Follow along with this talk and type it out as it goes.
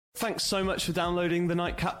Thanks so much for downloading the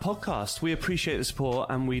Nightcap podcast. We appreciate the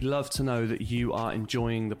support and we'd love to know that you are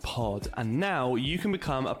enjoying the pod. And now you can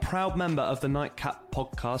become a proud member of the Nightcap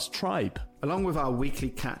podcast tribe. Along with our weekly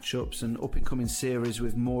catch-ups and up-and-coming series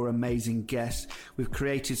with more amazing guests, we've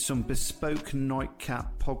created some bespoke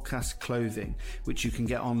Nightcap podcast clothing, which you can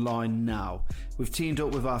get online now. We've teamed up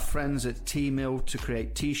with our friends at T-Mill to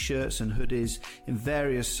create t-shirts and hoodies in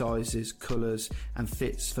various sizes, colours and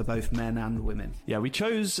fits for both men and women. Yeah, we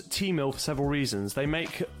chose T-Mill for several reasons. They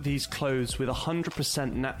make these clothes with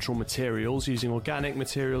 100% natural materials, using organic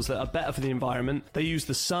materials that are better for the environment. They use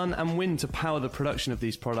the sun and wind to power the production of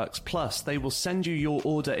these products, plus they will send you your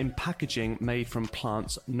order in packaging made from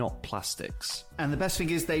plants, not plastics. And the best thing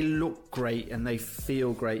is they look great and they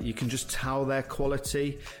feel great. You can just tell their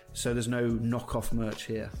quality, so there's no knockoff merch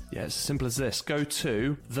here. Yeah, it's as simple as this. Go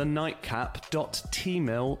to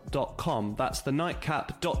thenightcap.tmill.com. That's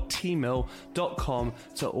thenightcap.tmill.com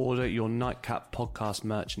to order your Nightcap podcast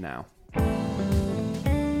merch now.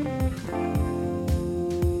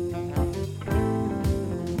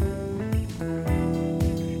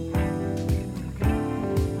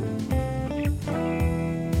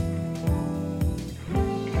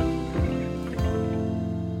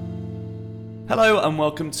 Hello and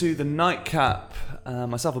welcome to the Nightcap.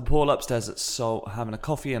 Myself and Paul upstairs at Salt having a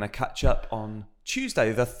coffee and a catch up on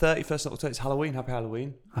Tuesday, the 31st of October. It's Halloween. Happy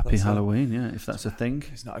Halloween. Happy Halloween, yeah, if that's a thing.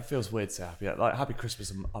 It's not. It feels weird to say happy. Like Happy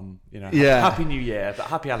Christmas and Yeah. Happy New Year, but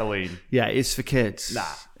Happy Halloween. Yeah, it's for kids. Nah.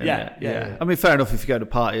 Yeah. I mean, fair enough if you go to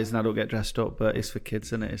parties and adults get dressed up, but it's for kids,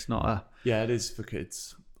 isn't it? It's not a... Yeah, it is for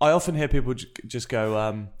kids. I often hear people just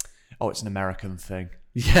go, "Oh, it's an American thing."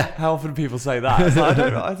 Yeah. How often do people say that? It's like,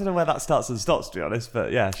 I don't know where that starts and stops, to be honest,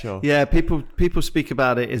 but yeah, sure. Yeah, people speak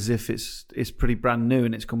about it as if it's pretty brand new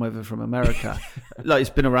and it's come over from America. Like, it's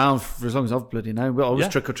been around for as long as I've bloody known. I was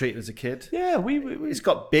trick-or-treating as a kid. Yeah, we It's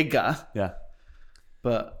got bigger. Yeah.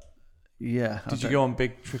 But, yeah. Did you go on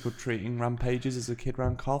big trick-or-treating rampages as a kid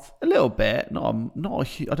round Cov? A little bit. I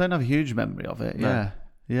don't have a huge memory of it. No.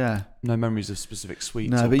 Yeah. No memories of specific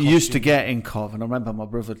sweets? No, or but you used to costumes? get in Cov, and I remember my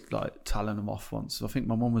brother telling them off once. I think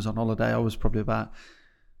my mum was on holiday. I was probably about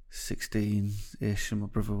 16-ish, and my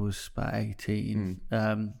brother was about 18.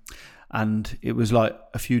 And it was like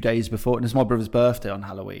a few days before, and it's my brother's birthday on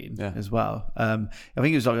Halloween as well. I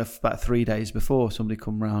think it was like about 3 days before somebody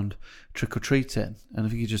come round trick-or-treating, and I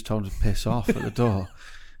think he just told them to piss off at the door.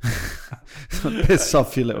 Piss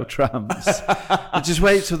off, you little tramps. Just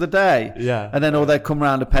wait till the day. Yeah. And then they'd come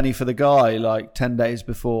round a penny for the guy like 10 days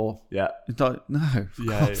before. Yeah. It's like, no.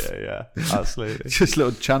 Yeah. Absolutely. Just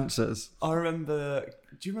little chances. I remember,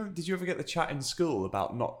 did you ever get the chat in school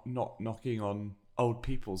about not knocking on old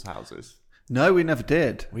people's houses? No, we never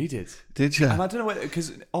did. We did. Did you? And I don't know whether,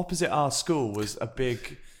 because opposite our school was a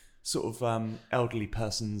big sort of elderly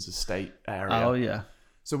person's estate area. Oh, yeah.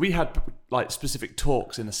 So we had like specific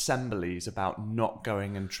talks in assemblies about not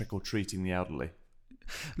going and trick-or-treating the elderly.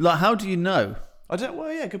 Like, how do you know?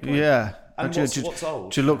 Well, yeah, good point. Yeah. And what's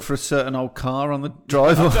old? Do you look for a certain old car on the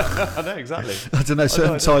drive? I know, exactly. I don't know,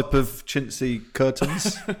 certain type of chintzy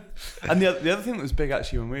curtains. And the other thing that was big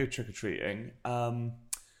actually when we were trick-or-treating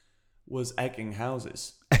was egging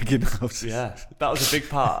houses. Egging houses. Yeah, that was a big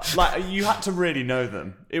part. Like, you had to really know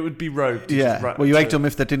them. It would be rogue. Well, you egged them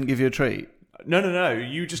if they didn't give you a treat. No.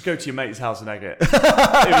 You just go to your mate's house and egg it. It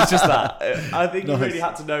was just that. I think you really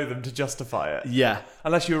had to know them to justify it. Yeah.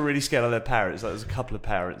 Unless you were really scared of their parents. Like, there's a couple of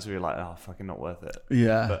parents who were like, "Oh, fucking not worth it."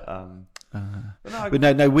 Yeah. But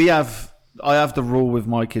I have the rule with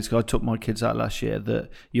my kids, because I took my kids out last year,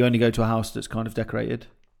 that you only go to a house that's kind of decorated.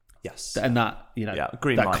 Yes. And that,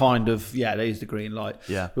 green that light. kind of, that is the green light.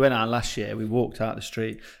 Yeah. We went out last year, we walked out the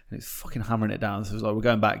street, and it's fucking hammering it down. So it was like, we're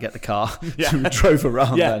going back, get the car. Yeah. So we drove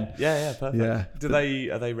around then. Yeah, perfect. Yeah.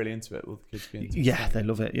 Are they really into it? Will the kids be into it? Yeah, they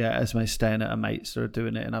love it. Yeah, Esme's staying at her mates that are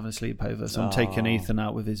doing it and having a sleepover. So I'm taking Ethan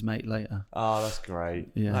out with his mate later. Oh, that's great.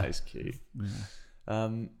 Yeah. That is cute. Yeah.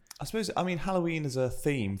 I suppose, Halloween as a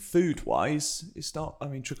theme, food-wise, it's not,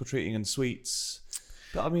 trick-or-treating and sweets.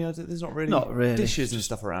 But there's not really dishes and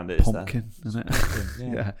stuff around it, pumpkin, is there? Isn't it?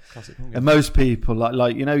 Pumpkin, yeah. Classic pumpkin. And most people,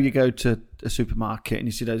 like you go to a supermarket and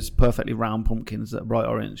you see those perfectly round pumpkins that are bright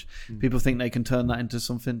orange. People think they can turn that into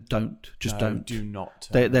something. Don't. Do not.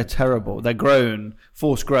 They're terrible. They're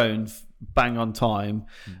force grown, bang on time.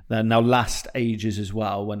 They'll last ages as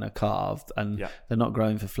well when they're carved, and they're not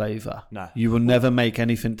grown for flavour. No. You will never make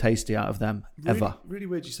anything tasty out of them, ever. Really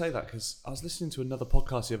weird you say that, because I was listening to another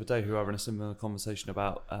podcast the other day who were having a similar conversation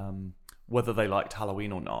about whether they liked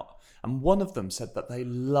Halloween or not. And one of them said that they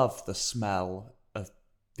love the smell of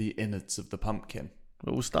the innards of the pumpkin.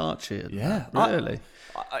 All starchy. Yeah. Really?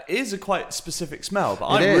 It is a quite specific smell, but It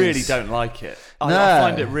I is. really don't like it. I No.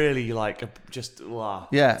 find it really like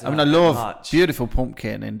Yeah, I mean, I love much. beautiful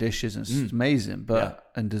pumpkin in dishes and it's amazing,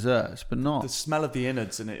 and desserts, but not The smell of the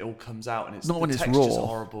innards and it all comes out and it's Not the when it's texture's raw.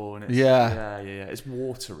 horrible and it's Yeah. It's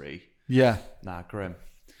watery. Yeah. Nah, grim.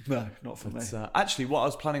 No, not for me. Actually, what I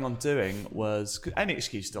was planning on doing was any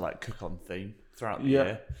excuse to like cook on theme throughout the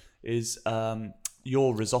year is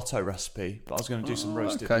your risotto recipe. But I was going to do some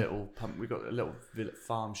roasted little We've got a little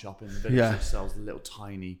farm shop in the village that sells the little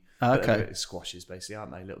tiny squashes, basically,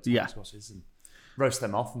 aren't they? Little tiny squashes, and roast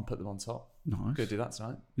them off and put them on top. Nice. Go do that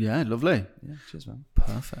tonight. Yeah, lovely. Yeah, cheers, man.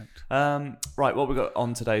 Perfect. Right, what we've got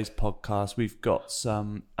on today's podcast, we've got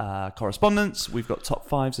some correspondence. We've got top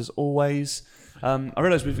fives as always. I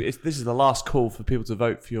realise this is the last call for people to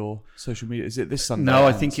vote for your social media. Is it this Sunday? No,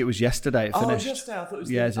 I think it was yesterday. It finished. Yesterday. I thought it was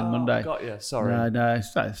it's on Monday. Got you. Sorry. No,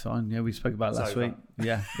 it's fine. Yeah, we spoke about it last week.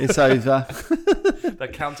 Yeah, it's over. They're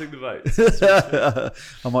counting the votes.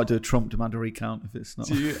 I might do a Trump demand a recount if it's not.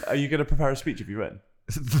 Are you going to prepare a speech if you win?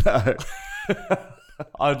 No.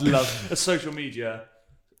 I'd love a social media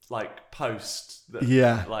post.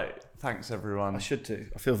 That, thanks everyone. I should do.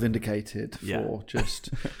 I feel vindicated for just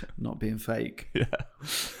not being fake. Yeah.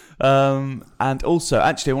 And also,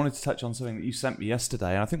 actually, I wanted to touch on something that you sent me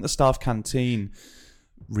yesterday, and I think the staff canteen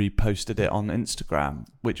reposted it on Instagram,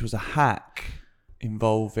 which was a hack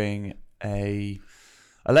involving a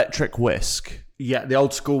electric whisk. Yeah, the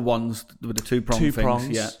old school ones with the two prongs.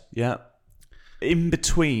 things. Yeah. In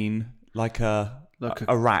between, a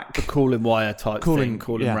rack, a cooling wire type thing,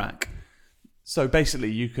 cooling rack. So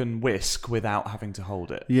basically, you can whisk without having to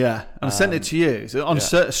hold it. Yeah, and I sent it to you.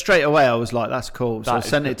 So straight away, I was like, "That's cool." So I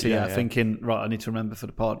sent it to you, thinking, "Right, I need to remember for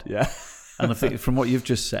the pod." Yeah. And I think from what you've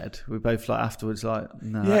just said, we both afterwards no.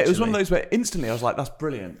 Yeah, actually. It was one of those where instantly I was like, "That's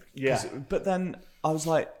brilliant." Yeah. But then I was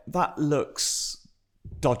like, "That looks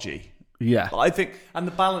dodgy." Yeah. I think, and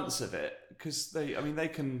the balance of it, because they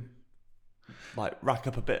can rack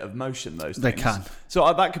up a bit of motion. Those things. They can. So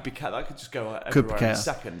that could just go everywhere in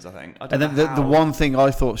seconds. I think. And then the one thing I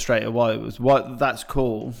thought straight away was, that's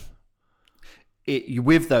cool.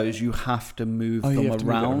 With those, you have to move them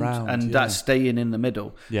around, and that's staying in the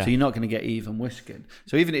middle. Yeah. So you're not going to get even whisking.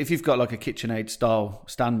 So even if you've got a KitchenAid style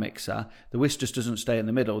stand mixer, the whisk just doesn't stay in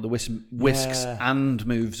the middle. The whisks and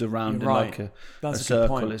moves around in a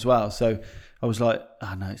circle as well. So I was like,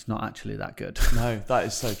 no, it's not actually that good. No, that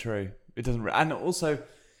is so true. It doesn't, and also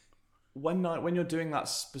when you're doing that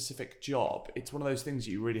specific job, it's one of those things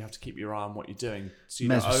that you really have to keep your eye on what you're doing. So you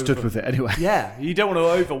may as well stood with it anyway. Yeah, you don't want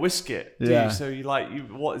to over whisk it, do you? So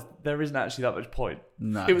there isn't actually that much point.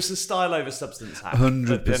 No, it was the style over substance hack.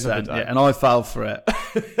 100%. Yeah, and I fell for it.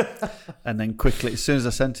 And then quickly, as soon as I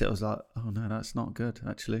sent it, I was like, "Oh no, that's not good."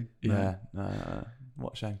 Actually, no.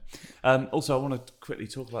 What a shame. Also, I want to quickly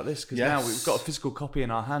talk about this because now we've got a physical copy in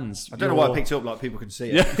our hands. I don't know why I picked it up like people can see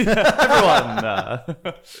it. Everyone.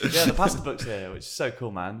 The pasta book's here, which is so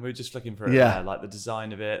cool, man. We were just looking for it there, the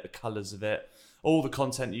design of it, the colours of it, all the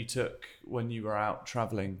content you took when you were out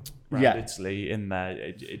travelling around Italy in there.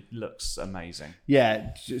 It looks amazing.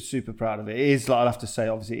 Yeah, super proud of it. It is, I'll have to say,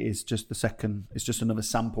 obviously, it is just the second. It's just another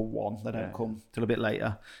sample one. They don't come till a bit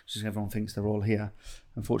later. Just everyone thinks they're all here.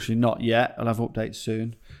 Unfortunately, not yet. I'll have updates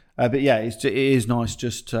soon. But yeah, it is nice.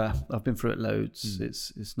 Just I've been through it loads.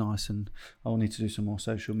 It's nice, and I'll need to do some more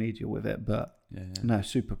social media with it. But no,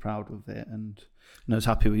 super proud of it, and I was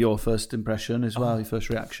happy with your first impression as well. Your first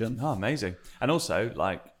reaction. Oh, amazing! And also,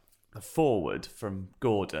 the forward from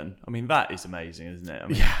Gordon. I mean, that is amazing, isn't it? I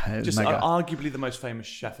mean, just arguably the most famous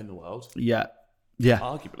chef in the world. Yeah,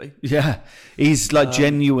 arguably. Yeah, he's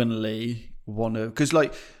genuinely one of because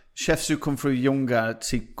chefs who come through younger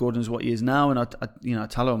see Gordon as what he is now, and I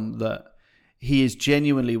tell them that he is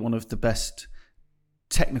genuinely one of the best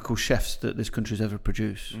technical chefs that this country's ever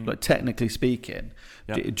produced. Technically speaking,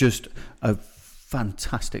 just a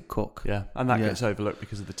fantastic cook. Yeah, and that gets overlooked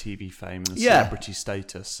because of the TV fame and the celebrity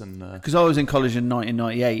status. And because I was in college in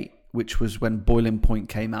 1998, which was when Boiling Point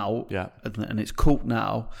came out. Yeah, and it's cult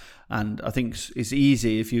now. And I think it's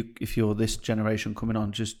easy if you're this generation coming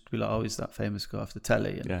on, just to be like, oh, is that famous guy off the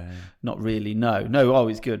telly? And not really know. No, oh,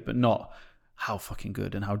 he's good, but not how fucking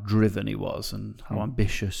good and how driven he was and how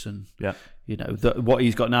ambitious and what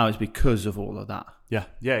he's got now is because of all of that. Yeah,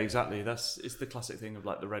 exactly. It's the classic thing of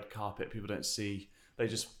the red carpet. People don't see. They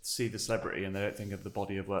just see the celebrity and they don't think of the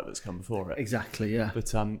body of work that's come before it. Exactly, yeah.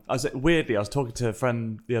 But I was talking to a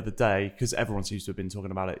friend the other day because everyone seems to have been talking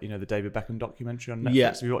about it. The David Beckham documentary on Netflix. Yeah.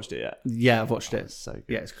 Have you watched it yet? Yeah, I've watched it. It's so good.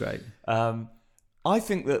 Yeah, it's great. I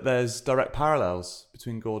think that there's direct parallels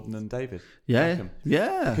between Gordon and David Beckham.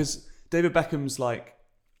 Yeah. Because David Beckham's like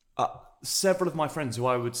several of my friends who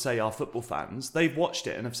I would say are football fans, they've watched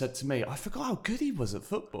it and have said to me, I forgot how good he was at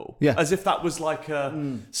football. Yeah. As if that was like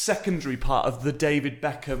a secondary part of the David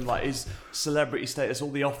Beckham, like his celebrity status,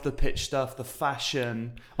 all the off the pitch stuff, the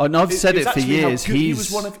fashion. Oh, no, I've said it for years. He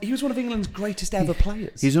was one of England's greatest ever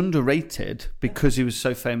players. He's underrated because he was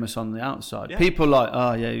so famous on the outside. Yeah. People are like,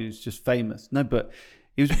 oh yeah, he was just famous. No, but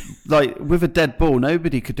he was like with a dead ball.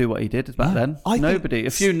 Nobody could do what he did back then. Nobody.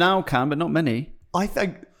 A few now can, but not many. I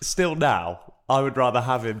think still now, I would rather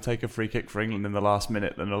have him take a free kick for England in the last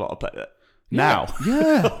minute than a lot of players. Now.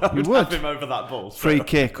 Yeah, I would have him over that ball. Free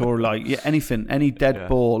kick or like anything, any dead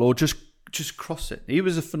ball or just cross it. He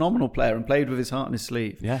was a phenomenal player and played with his heart on his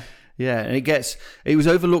sleeve. Yeah. Yeah, and it was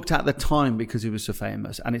overlooked at the time because he was so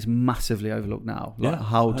famous, and it's massively overlooked now. Like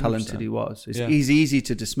how 100%. Talented he was. He's easy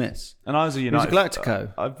to dismiss. And I was a United. He was a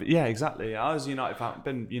Galactico. Yeah, exactly. I was a United fan.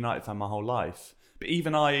 Been a United fan my whole life. But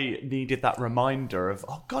even I needed that reminder of,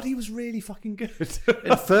 oh God, he was really fucking good.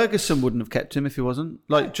 And Ferguson wouldn't have kept him if he wasn't.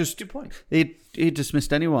 Like, just good point. He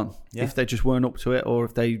dismissed anyone if they just weren't up to it, or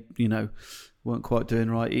if they, weren't quite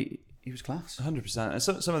doing right. He was class. 100%. And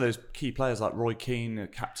some of those key players like Roy Keane,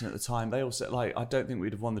 captain at the time, they all said, like, I don't think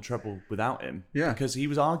we'd have won the treble without him. Yeah. Because he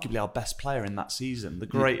was arguably our best player in that season, the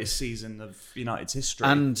greatest season of United's history.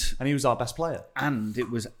 And he was our best player. And it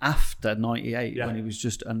was after 98 when he was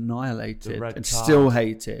just annihilated and card. Still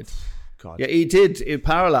hated. God. Yeah, he did. It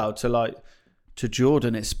paralleled to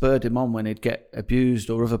Jordan. It spurred him on when he'd get abused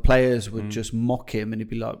or other players would just mock him and he'd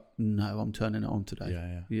be like, no, I'm turning it on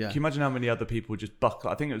today. Yeah. Can you imagine how many other people would just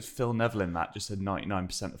buckle? I think it was Phil Neville in that just said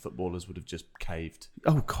 99% of footballers would have just caved.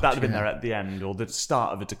 Oh, God. That would have been there at the end or the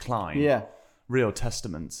start of a decline. Yeah. Real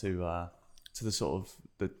testament to the sort of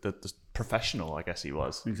the professional, I guess he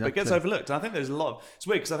was. Exactly. But it gets overlooked. And I think there's a lot it's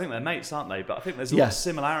weird because I think they're mates, aren't they? But I think there's a lot of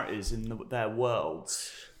similarities in their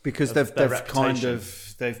worlds. Because they've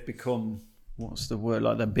become, what's the word?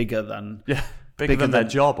 Like they're bigger than... Yeah. Bigger than their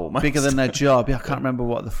job, almost. Bigger than their job. Yeah, I can't remember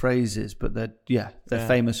what the phrase is, but they're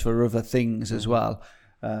famous for other things as well.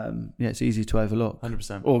 It's easy to overlook.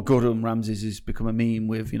 100%. Or Gordon Ramsay's has become a meme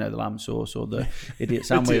with, the lamb sauce or the idiot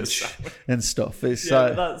sandwich and stuff. It's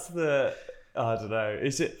that's the... I don't know.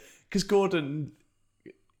 Is it... Because Gordon...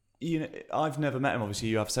 I've never met him, obviously.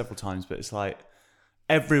 You have several times, but it's like...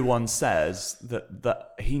 Everyone says that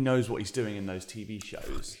he knows what he's doing in those TV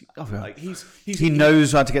shows. Oh, yeah. Like he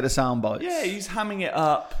knows how to get the sound bites. Yeah, he's hamming it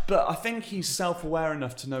up, but I think he's self-aware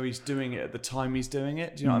enough to know he's doing it at the time he's doing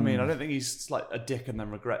it. Do you know what I mean? I don't think he's like a dick and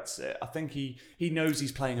then regrets it. I think he knows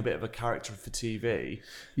he's playing a bit of a character for TV.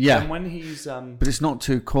 Yeah, and when he's but it's not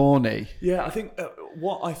too corny. Yeah, I think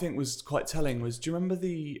what I think was quite telling was, do you remember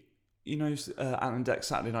the? Ant and Deck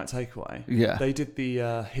Saturday Night Takeaway? Yeah. They did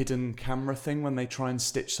the hidden camera thing when they try and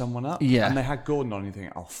stitch someone up. Yeah. And they had Gordon on and you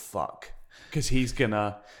think, oh, fuck. Because he's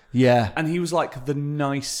gonna... Yeah. And he was like the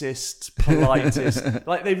nicest, politest...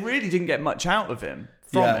 like they really didn't get much out of him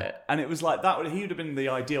from it. And it was like he would have been the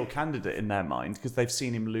ideal candidate in their mind because they've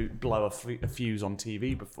seen him blow a fuse on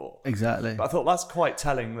TV before. Exactly. But I thought that's quite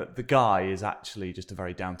telling that the guy is actually just a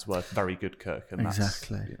very down-to-earth, very good cook. And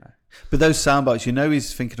exactly. But those sound bites,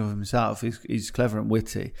 he's thinking of himself. He's clever and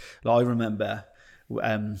witty. Like I remember,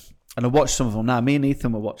 and I watched some of them now. Me and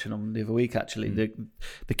Ethan were watching them the other week, actually.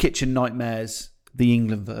 The Kitchen Nightmares, the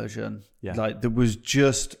England version. Yeah. Like, there was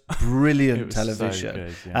just brilliant television. So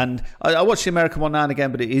good, yeah. And I watch the American one now and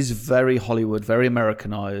again, but it is very Hollywood, very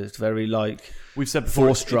Americanized, very like... We've said before,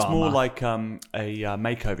 it's more drama. like a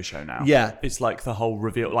makeover show now. Yeah. It's like the whole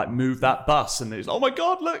reveal, like move that bus, and it's, oh my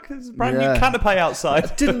God, look, there's a brand new canapé outside.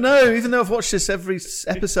 I didn't know, even though I've watched this every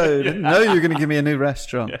episode, I didn't know you were going to give me a new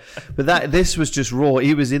restaurant. Yeah. But this was just raw.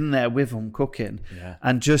 He was in there with them cooking. Yeah.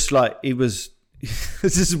 And just like, he was...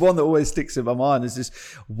 This is one that always sticks in my mind. There's this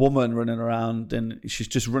woman running around, and she's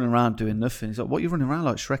just running around doing nothing. He's like, what are you running around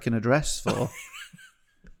like Shrek in a dress for?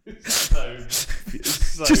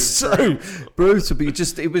 so brutal. But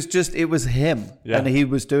it was him, and he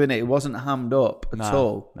was doing it. It wasn't hammed up at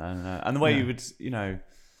all. No. And the way you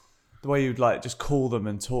would like just call them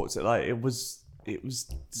and talk to like it was.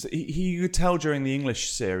 He could tell during the English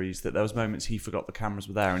series that there was moments he forgot the cameras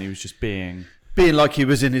were there, and he was just being like he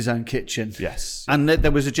was in his own kitchen. Yes, and there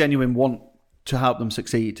was a genuine want to help them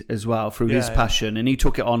succeed as well through his passion, and he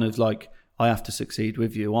took it on as like, I have to succeed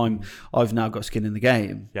with you. I've now got skin in the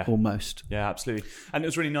game, almost. Yeah, absolutely. And it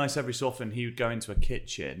was really nice every so often he would go into a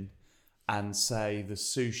kitchen and say the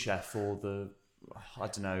sous chef or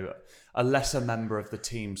a lesser member of the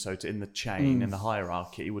team, so in the chain, in the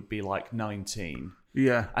hierarchy, would be like 19.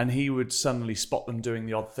 Yeah. And he would suddenly spot them doing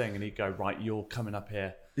the odd thing and he'd go, right, you're coming up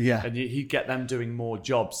here. Yeah. And he'd get them doing more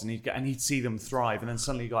jobs, and he'd see them thrive, and then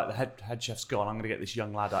suddenly like the head chef's gone. I'm going to get this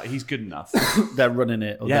young lad out. He's good enough. They're running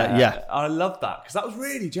it. Yeah. I love that because that was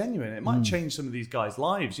really genuine. It might change some of these guys'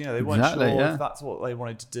 lives. You know, they weren't sure if that's what they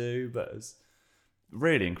wanted to do, but it's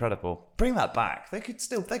really incredible. Bring that back. They could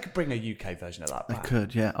bring a UK version of that back. They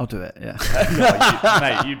could, yeah. I'll do it, yeah.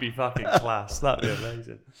 Mate, you'd be fucking class. That'd be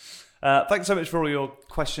amazing. Thanks so much for all your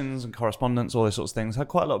questions and correspondence, all those sorts of things. Had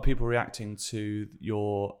quite a lot of people reacting to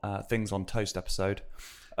your Things on Toast episode.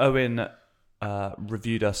 Owen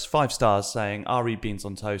reviewed us 5 stars saying, RE beans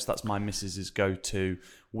on toast, that's my missus's go-to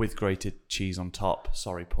with grated cheese on top.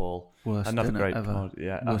 Sorry, Paul. Worst Another dinner great ever. pod.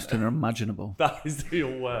 Yeah. Worst dinner imaginable. That is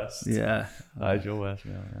your worst. Yeah. That is your worst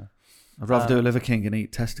meal, yeah. I'd rather do a Liver King and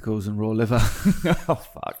eat testicles and raw liver. Oh,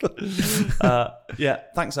 fuck. Yeah,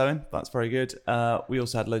 thanks, Owen. That's very good. We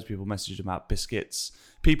also had loads of people message about biscuits.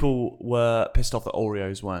 People were pissed off that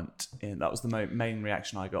Oreos weren't in. That was the main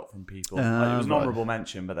reaction I got from people. It was an honourable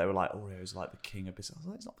mention, but they were like, Oreos are like the king of biscuits. I was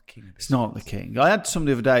like, it's not the king of biscuits. It's not the king. I had some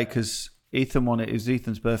the other day because Ethan wanted, it was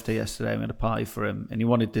Ethan's birthday yesterday. We had a party for him, and he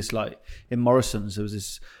wanted this, like, in Morrison's, there was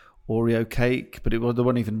this Oreo cake, but there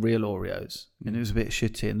weren't even real Oreos, and it was a bit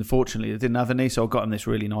shitty. And unfortunately, they didn't have any, so I got him this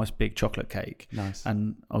really nice big chocolate cake. Nice.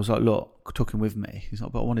 And I was like, look, took him with me. He's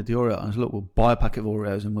like, but I wanted the Oreo. And I was like, look, we'll buy a packet of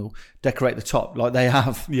Oreos and we'll decorate the top like they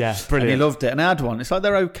have. Yeah, brilliant. And he loved it. And I had one. It's like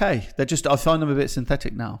they're okay. They're just, I find them a bit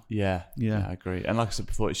synthetic now. Yeah, I agree. And like I said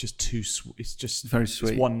before, it's just too sweet. It's just very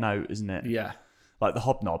sweet. It's one note, isn't it? Yeah. Like the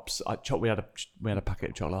hobnobs, we had a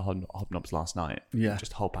packet of chocolate hobnobs last night. Yeah,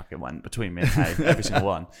 just a whole packet went between me and Hay, every single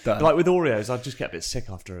one. But like with Oreos, I'd just get a bit sick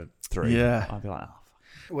after 3. Yeah, I'd be like, oh,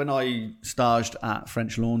 fuck. When I staged at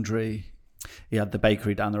French Laundry, he had the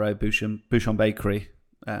bakery down the road, Bouchon Bakery,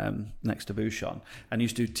 next to Bouchon, and he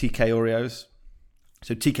used to do TK Oreos.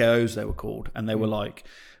 So TKOs they were called, and they were like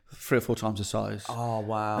 3 or 4 times the size. Oh,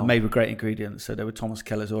 wow. And made with great ingredients. So they were Thomas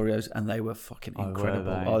Keller's Oreos, and they were fucking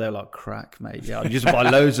incredible. Were they? They're like crack, mate. Yeah, I used to buy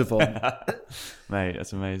loads of them. Mate,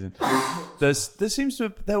 that's amazing.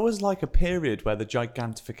 There was like a period where the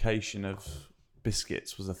gigantification of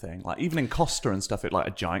biscuits was a thing. Like even in Costa and stuff, it like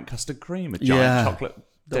a giant custard cream, a giant chocolate,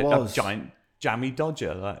 a giant jammy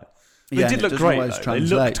Dodger. Like, they did look great. They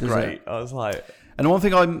looked great. I was like... And one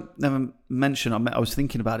thing I never mentioned, I was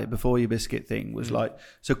thinking about it before your biscuit thing, was like,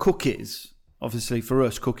 so cookies, obviously for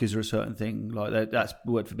us, cookies are a certain thing, like that's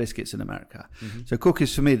the word for biscuits in America. Mm-hmm. So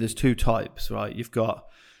cookies for me, there's 2 types, right? You've got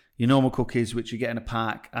your normal cookies, which you get in a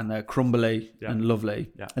pack, and they're crumbly and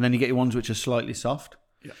lovely. Yeah. And then you get your ones which are slightly soft.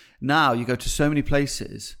 Yeah. Now you go to so many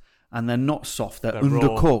places and they're not soft, they're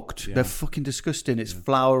undercooked. Yeah. They're fucking disgusting. It's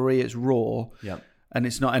floury, it's raw. Yeah. And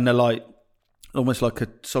it's not, and they're like, almost like a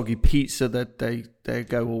soggy pizza that they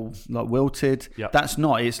go all like wilted. Yep. That's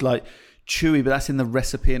not. It's like chewy, but that's in the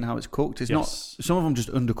recipe and how it's cooked. It's not. Some of them just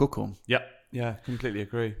undercook them. Yep. Yeah, completely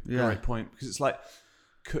agree. Yeah. Great point. Because it's like,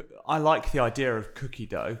 I like the idea of cookie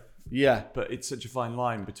dough. Yeah. But it's such a fine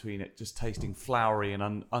line between it just tasting floury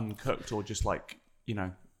and uncooked, or just like, you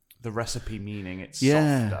know, the recipe meaning it's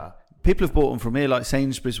softer. People have bought them from here, like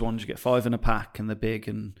Sainsbury's ones. You get 5 in a pack, and they're big,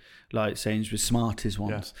 and like Sainsbury's Smarties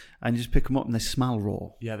ones, and you just pick them up and they smell raw.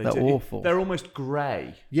 Yeah, they're awful. They're almost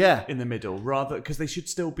grey. Yeah, in the middle, rather because they should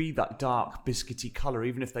still be that dark biscuity colour,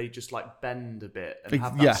 even if they just like bend a bit and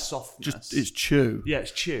have that softness. Just it's chew. Yeah,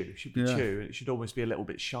 it's chew. It should be chew, and it should almost be a little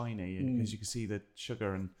bit shiny because you can see the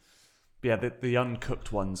sugar and. Yeah, the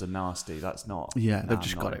uncooked ones are nasty. That's not. Yeah, they've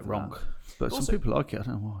just got it wrong. But also, some people like it. I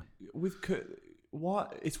don't know why.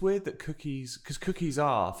 What? It's weird that cookies, because cookies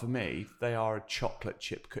are, for me, they are a chocolate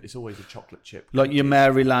chip. It's always a chocolate chip. Like your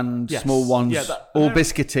Maryland small ones, all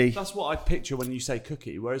biscuity. That's what I picture when you say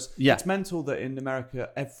cookie. Whereas it's mental that in America,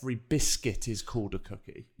 every biscuit is called a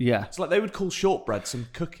cookie. Yeah. It's like they would call shortbread some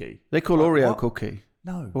cookie. They call Oreo cookie.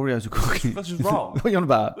 No. Oreos are cookie. That's just wrong. What are you on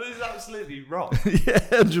about? That is absolutely wrong. Yeah,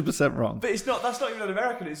 100% wrong. But it's not. That's not even an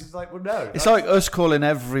American. It's just like, well, no. It's like us calling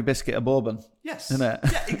every biscuit a bourbon. Yes. Isn't it?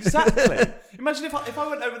 Yeah, exactly. Imagine if I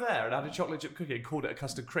went over there and had a chocolate chip cookie and called it a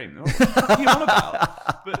custard cream. What are you on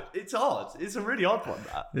about? But it's odd. It's a really odd one,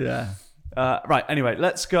 that. Yeah. Right, anyway,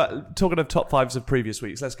 let's go. Talking of top 5s of previous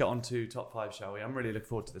weeks, let's get on to top 5, shall we? I'm really looking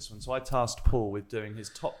forward to this one. So I tasked Paul with doing his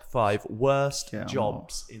top 5 worst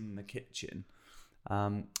jobs in the kitchen.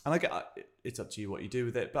 And it's up to you what you do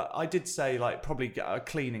with it, but I did say like probably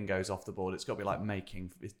cleaning goes off the board. It's got to be like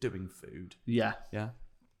it's doing food. Yeah,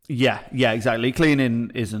 exactly.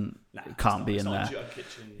 Cleaning can't be in there. It's not a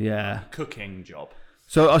kitchen, cooking job.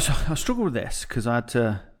 So I struggle with this because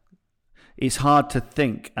it's hard to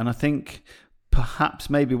think, and I think perhaps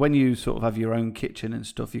maybe when you sort of have your own kitchen and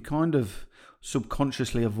stuff, you kind of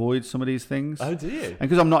subconsciously avoid some of these things. Oh, do you? And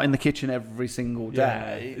because I'm not in the kitchen every single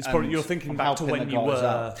day, it's probably you're thinking back to when you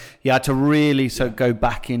were. Yeah, to really go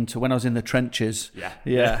back into when I was in the trenches.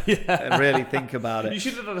 Yeah. And really think about it. You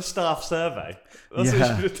should have done a staff survey. That's what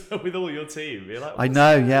you should have done with all your team. Be like, I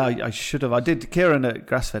know. Yeah, I should have. I did. Kieran at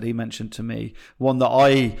Grassfed, he mentioned to me one that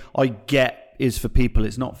I get is for people.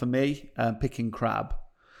 It's not for me. Picking crab.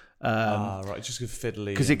 Right, just good fiddly.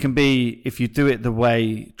 Because it can be, if you do it the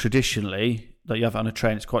way traditionally, that you have it on a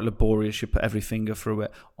tray, it's quite laborious. You put every finger through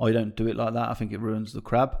it. I don't do it like that. I think it ruins the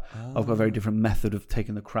crab. I've got a very different method of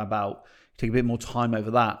taking the crab out. You take a bit more time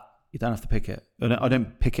over that. You don't have to pick it. I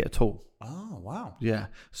don't pick it at all. Oh, wow. Yeah.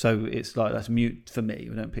 So it's like, that's mute for me.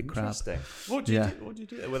 We don't pick crab. Interesting. What do you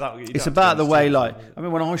do without? It's about the way, like, I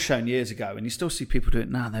mean, when I was shown years ago, and you still see people do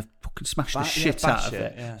it now, they've fucking smashed the shit out of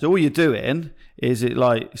it. Yeah. So all you're doing is it's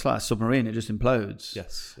like a submarine. It just implodes.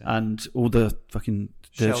 Yes. Yeah. And all the fucking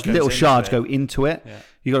little shards go into it. Yeah.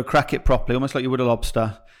 You got to crack it properly, almost like you would a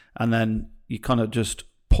lobster, and then you kind of just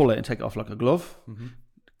pull it and take it off like a glove. Mm-hmm.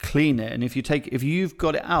 Clean it, and if you've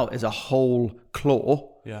got it out as a whole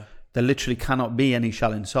claw, there literally cannot be any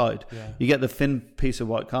shell inside. You get the thin piece of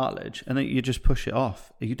white cartilage, and then you just push it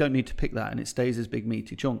off. You don't need to pick that, and it stays as big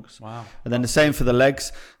meaty chunks. Wow. And then the same for the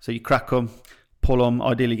legs. So you crack them, pull them,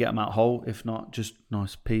 ideally get them out whole, if not just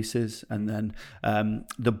nice pieces. And then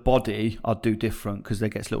the body I'll do different because they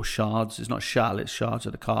get little shards. It's not shell, it's shards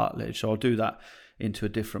of the cartilage. So I'll do that into a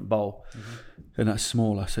different bowl, and that's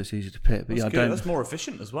smaller, so it's easier to pick. But that's more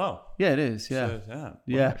efficient as well. Yeah, it is. Yeah, So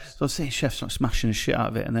I was seeing chefs like smashing the shit out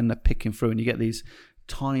of it, and then they're picking through, and you get these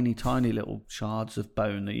tiny, tiny little shards of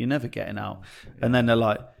bone that you're never getting out, and then they're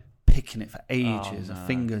like picking it for ages, and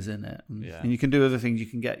fingers in it, and you can do other things. You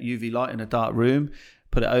can get UV light in a dark room,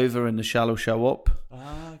 put it over, and the shell will show up.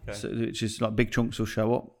 So, which is like big chunks will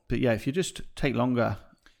show up. But yeah, if you just take longer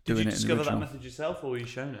doing it. Did you discover that method yourself, or were you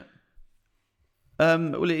shown it?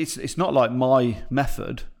 Well, it's not like my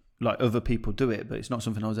method, like other people do it, but it's not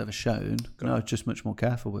something I was ever shown. I was just much more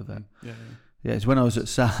careful with it. Yeah, it's when I was at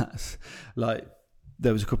SAS, like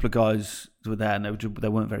there was a couple of guys who were there, and they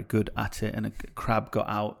weren't very good at it, and a crab got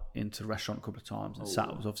out into the restaurant a couple of times, and Sat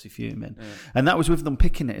was obviously fuming. And that was with them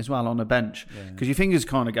picking it as well on a bench, because your fingers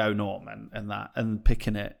kind of go numb and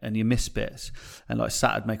picking it, and you miss bits, and like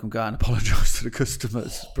Sat would make them go and apologise to the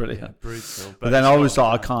customers. Brilliant. Brutal. But then I was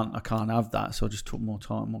like, I can't have that, so I just took more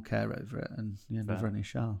time, more care over it, and never any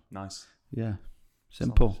shell. Nice. Yeah,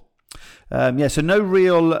 simple. So no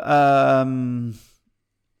real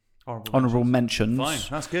honourable mentions. Fine,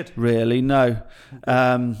 that's good. Really, no.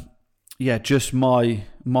 Just my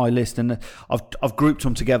list, and I've grouped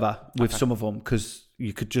them together with some of them because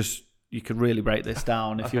you could really break this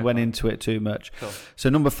down if you went into it too much. Cool. So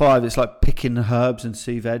number 5, it's like picking herbs and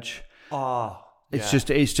sea veg. It's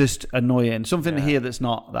just annoying. Something here that's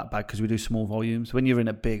not that bad because we do small volumes. When you're in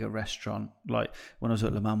a bigger restaurant, like when I was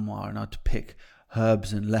at Le Manoir and I had to pick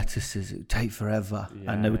herbs and lettuces, it would take forever,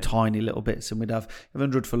 and they were tiny little bits, and we'd have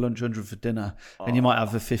 100 for lunch, 100 for dinner, and you might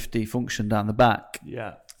have a 50 function down the back.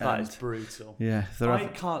 That is brutal. I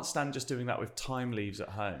can't stand just doing that with time leaves at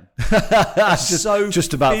home. That's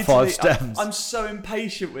just about 5 stems. I'm so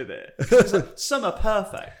impatient with it. Some are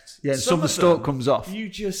perfect. Yeah, some of the stalk comes off. You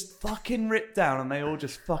just fucking rip down, and they all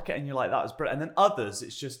just fuck it, and you're like, that was brilliant. And then others,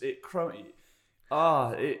 it's just it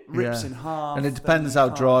rips in half. And it depends how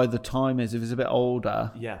dry the thyme is. If it's a bit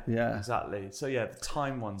older. Yeah, exactly. So the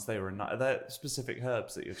thyme ones, are there specific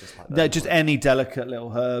herbs that you're just like that? They're just any delicate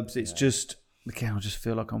little herbs. It's just, again, I just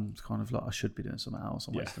feel like I'm kind of like, I should be doing something else.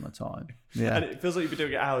 I'm wasting my time. Yeah. And it feels like you've been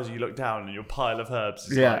doing it hours, and you look down and your pile of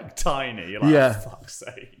herbs is like tiny. You're like, for fuck's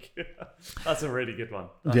sake. That's a really good one.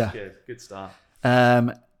 That's good. Good start.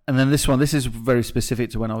 And then this is very specific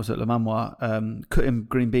to when I was at Le Manoir, cutting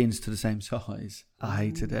green beans to the same size. I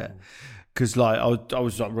hated it because like I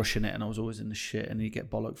was like rushing it, and I was always in the shit, and you get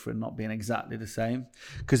bollocked for it not being exactly the same.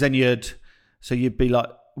 Because then you'd be like,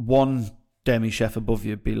 one demi chef above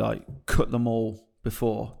you'd be like, cut them all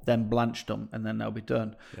before, then blanch them, and then they'll be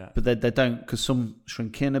done. But they don't, because some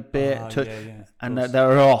shrink in a bit, and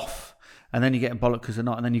they're off, and then you're getting bollocked because they're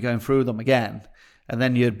not, and then you're going through them again, and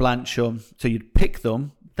then you'd blanch them, so you'd pick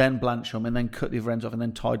them, then blanch them, and then cut the other ends off, and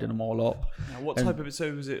then tidying them all up. What type of it?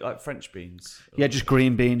 So was it like French beans? Yeah, just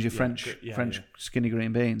green beans, your French skinny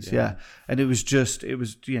green beans. Yeah. And it was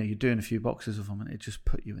you're doing a few boxes of them, and it just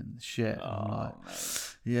put you in the shit. It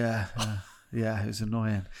was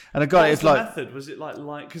annoying. And I got it. It's like method. Was it like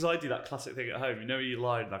because I do that classic thing at home. You know, you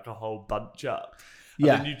line like a whole bunch up, and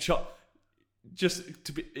then you chop. Just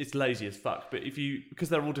to be, it's lazy as fuck. But because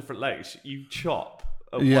they're all different legs, you chop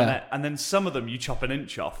one end, and then some of them you chop an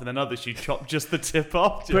inch off, and then others you chop just the tip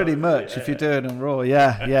off. Pretty much, if you're doing them raw,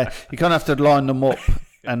 yeah. You kind of have to line them up,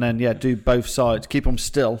 and then do both sides, keep them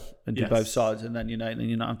still, and do both sides, and then then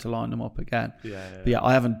you don't have to line them up again. But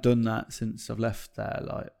I haven't done that since I've left there.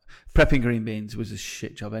 Like prepping green beans was a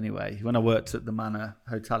shit job anyway. When I worked at the Manor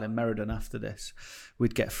Hotel in Meriden after this,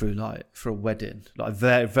 we'd get through for a wedding. Like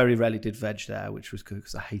very, very rarely did veg there, which was good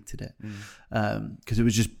because I hated it. Because it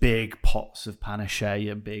was just big pots of panache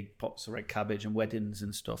and big pots of red cabbage and weddings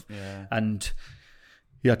and stuff. Yeah. And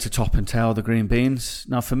you had to top and tail the green beans.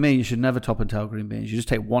 Now for me, you should never top and tail green beans. You just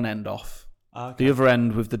take one end off. Okay. The other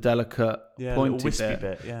end with the delicate pointy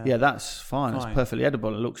bit. Yeah, that's fine. It's perfectly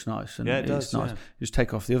edible. It looks nice. And it does, it's nice. You just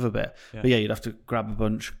take off the other bit. But you'd have to grab a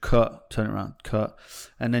bunch, cut, turn it around, cut.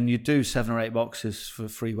 And then you do 7 or 8 boxes for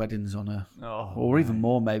 3 weddings or even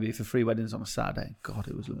more maybe for 3 weddings on a Saturday. God,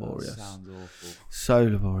 it was laborious. That sounds awful. So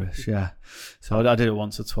laborious, yeah. So I did it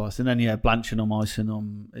once or twice. And then, blanching them, icing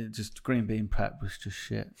them. Just green bean prep was just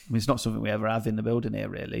shit. I mean, it's not something we ever have in the building here,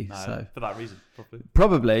 really. No, so for that reason,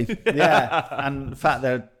 probably. Yeah. And in fact,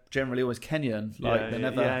 they're generally always Kenyan. They're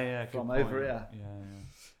never from over here.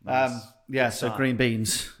 Nice. So green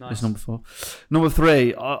beans is number 4. Number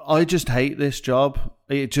 3, I just hate this job.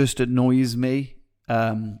 It just annoys me.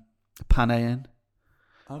 Panaying.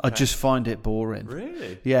 Okay. I just find it boring.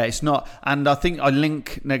 Really? Yeah, it's not. And I think I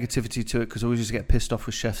link negativity to it because I always just get pissed off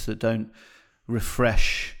with chefs that don't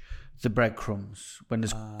refresh the breadcrumbs when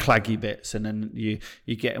there's claggy bits, and then you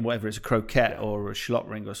get whatever it's a croquette or a shallot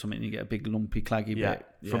ring or something, you get a big lumpy claggy bit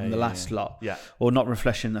from the last lot, or not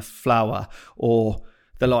refreshing the flour, or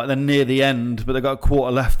they're near the end but they've got a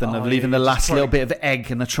quarter left and they're leaving the last little bit of egg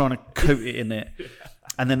and they're trying to coat it in it.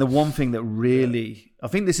 And then the one thing that really, I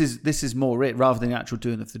think this is more it rather than the actual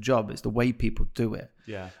doing of the job, is the way people do it.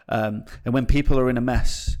 And when people are in a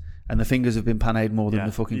mess and the fingers have been panade more than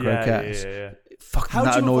the fucking croquettes. Fucking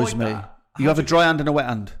that annoys me. You have a dry hand and a wet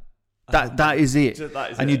hand. That is it.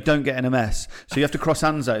 You don't get in a mess. So you have to cross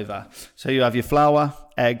hands over. So you have your flour,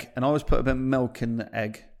 egg, and I always put a bit of milk in the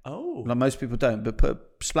egg. Oh. Like most people don't, but put a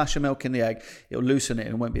splash of milk in the egg. It'll loosen it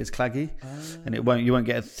and it won't be as claggy. And you won't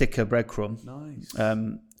get a thicker breadcrumb.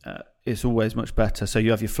 Nice. It's always much better. So you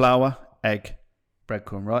have your flour, egg,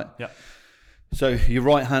 breadcrumb, right? Yeah. So your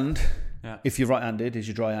right hand, if you're right-handed, is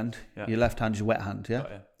your dry hand. Your left hand is your wet hand, yeah?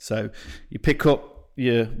 So you pick up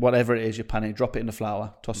your, whatever it is, your panny, drop it in the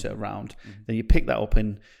flour, toss it around. Then you pick that up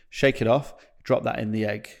and shake it off, drop that in the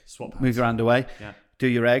egg. Move your hand away, do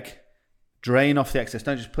your egg, drain off the excess.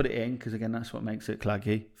 Don't just put it in, because again, that's what makes it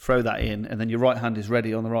claggy. Throw that in, and then your right hand is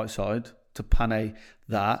ready on the right side to panne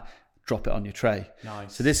that. Drop it on your tray.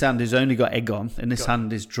 Nice. So this hand has only got egg on, and this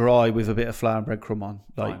hand is dry with a bit of flour and breadcrumb on.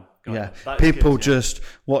 People just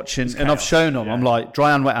watching, and I've shown them. I'm like, dry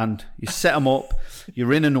hand, wet hand. You set them up.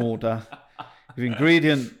 You're in an order. Your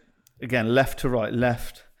ingredient again, left to right,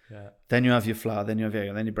 left. Yeah. Then you have your flour. Then you have your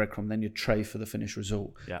egg. Then your breadcrumb. Then your tray for the finished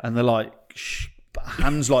result. Yeah. And they're like.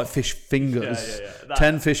 Hands like fish fingers.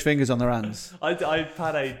 10 fish fingers on their hands. I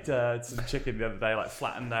paneed some chicken the other day, like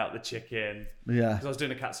flattened out the chicken. Yeah. Because I was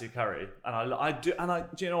doing a katsu curry, and I do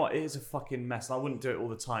you know what? It is a fucking mess. And I wouldn't do it all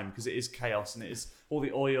the time because it is chaos and it is all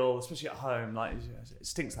the oil, especially at home. Like it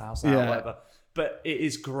stinks the house out, or whatever. But it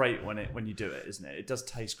is great when you do it, isn't it? It does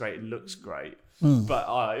taste great. It looks great.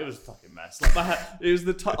 But it was a fucking mess. Like it was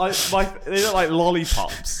they look like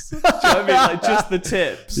lollipops. Do you know what I mean? Like just the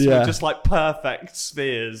tips were just like perfect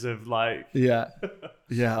spheres of like. Yeah,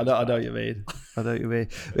 I know what you mean. I know what you mean.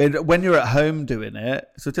 And when you're at home doing it,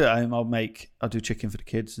 so at home I'll do chicken for the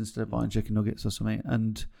kids instead of buying chicken nuggets or something,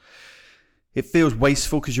 and it feels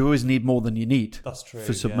wasteful because you always need more than you need. That's true.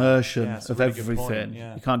 For submersion of really everything,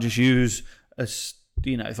 you can't just use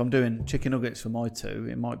if I'm doing chicken nuggets for my 2,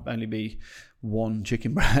 it might only be 1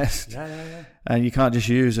 chicken breast. And you can't just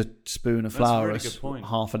use a spoon of flour or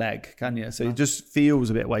half an egg, can you? So it just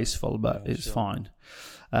feels a bit wasteful, but it's fine.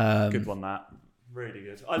 Good one, that. Really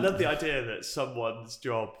good. I love the idea that someone's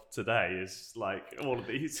job today is like all of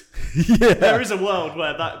these. There is a world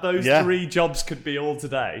where those 3 jobs could be all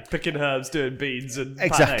today. Picking herbs, doing beans, and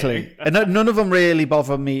exactly. And none of them really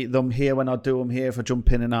bother me them here when I do them here, if I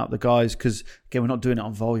jump in and out the guys, because again, we're not doing it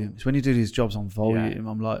on volume. It's when you do these jobs on volume,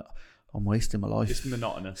 I'm like, I'm wasting my life. It's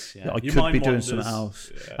monotonous. I could be doing something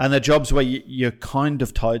else. And the jobs where you're kind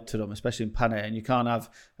of tied to them, especially in pane, and you can't have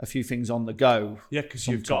a few things on the go. Yeah, because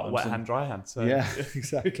you've got wet hand, dry hand. So. Yeah,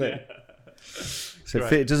 exactly. So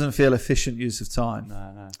it doesn't feel efficient use of time.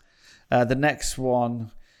 No. The next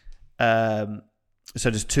one, so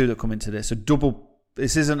there's 2 that come into this. So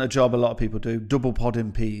this isn't a job a lot of people do. Double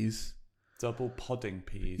podding peas. Double podding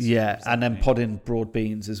peas. Yeah, and then podding broad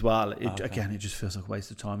beans as well. Again, it just feels like a waste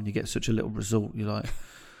of time, and you get such a little result. You're like,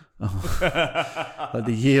 like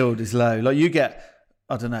the yield is low. Like you get,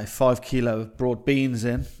 I don't know, 5 kilo of broad beans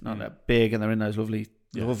in, not that big, and they're in those lovely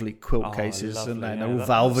quilt cases, and they're all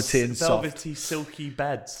velvety and soft. Velvety, silky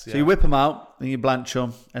beds. So you whip them out, and you blanch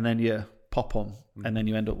them, and then you pop them, and then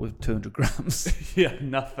you end up with 200 grams. Yeah,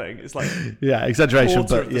 nothing. It's like exaggeration,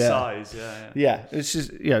 quarter but of the size. Yeah. It's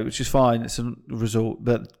just which is fine. It's a result,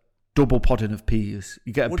 but double podding of peas,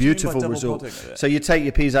 you get a beautiful result. So you take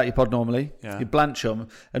your peas out your pod normally, you blanch them,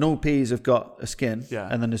 and all peas have got a skin,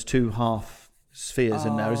 and then there's 2 half spheres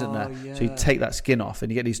in there, isn't there? Yeah. So you take that skin off,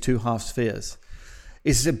 and you get these 2 half spheres.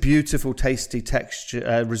 It's a beautiful, tasty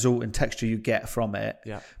texture result and texture you get from it.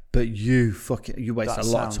 Yeah. But you waste a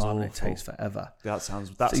lot of time, and it takes forever. That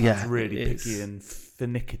sounds really picky and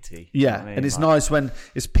finicky. Yeah, I mean? And it's nice when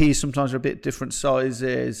it's peas. Sometimes they're a bit different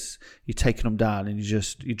sizes. You're taking them down, and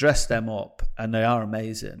you dress them up, and they are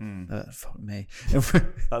amazing. Fuck me.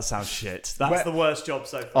 That sounds shit. That's the worst job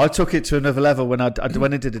so far. I took it to another level when I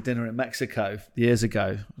did a dinner in Mexico years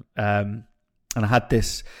ago, and I had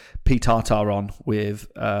this pea tartare on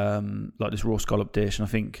with like this raw scallop dish, and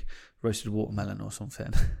I think roasted watermelon or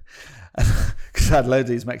something. Because I had loads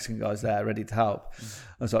of these Mexican guys there ready to help.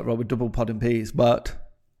 I was like, right, we're double podding peas,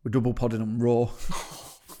 but we're double podding them raw.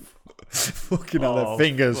 Fucking hell, their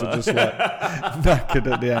fingers were just like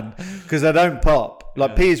knackered at the end. Because they don't pop.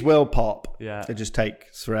 Like peas will pop. Yeah. They just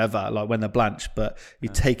take forever, like when they're blanched, but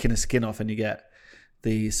you're taking the skin off and you get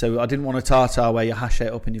so I didn't want a tartare where you hash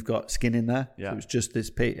it up and you've got skin in there. Yeah. So it was just this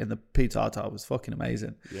pea, and the pea tartare was fucking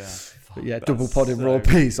amazing. Yeah. But yeah, double podding raw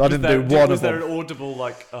peas. I didn't do one of them. Was there an audible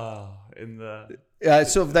in the? Yeah,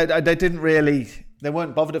 sort of. They didn't really. They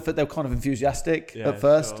weren't bothered at first. They were kind of enthusiastic at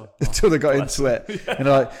first until they got into it. Yeah. And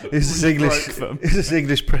like, this is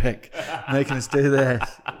English prick making us do this.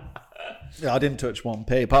 Yeah, I didn't touch one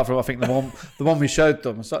pea. Apart from I think the one we showed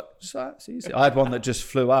them. I was like, that's easy. I had one that just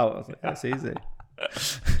flew out. I was like, that's easy.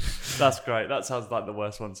 That's great. That sounds like the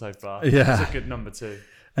worst one so far. Yeah, it's a good number 2.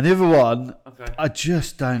 And the other one, I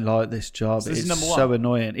just don't like this job. So it's so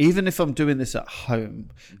annoying. Even if I'm doing this at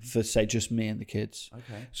home for say just me and the kids,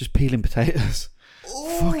 it's just peeling potatoes.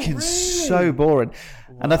 Fucking really? So boring.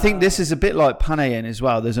 Wow. And I think this is a bit like paneing as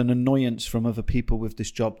well. There's an annoyance from other people with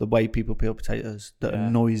this job, the way people peel potatoes, that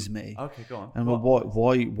annoys me. Okay, go on. And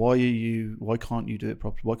why can't you do it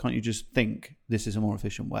properly? Why can't you just think this is a more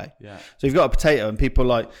efficient way? Yeah. So you've got a potato and people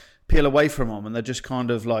like peel away from them and they just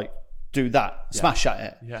kind of like do that, smash at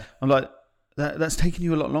it. Yeah. I'm like, that's taking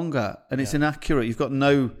you a lot longer and it's inaccurate. You've got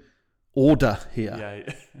no order here.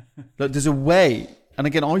 Yeah. Like, there's a way. And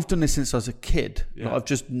again, I've done this since I was a kid. Yeah. Like, I've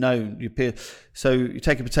just known you peel. So you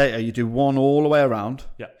take a potato, you do one all the way around.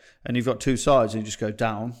 Yeah. And you've got 2 sides, and you just go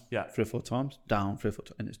down 3 or 4 times, down 3 or 4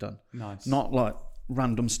 times, and it's done. Nice. Not like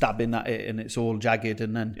random stabbing at it, and it's all jagged,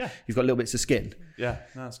 and then you've got little bits of skin. Yeah,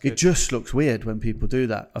 that's good. It just looks weird when people do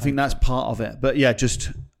that. I think that's part of it. But yeah,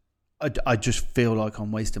 I just feel like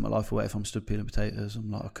I'm wasting my life away if I'm stood peeling potatoes. I'm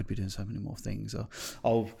like, I could be doing so many more things.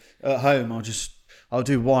 Or at home, I'll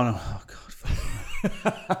do one. Oh God.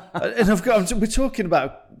 And we're talking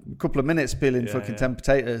about a couple of minutes peeling fucking 10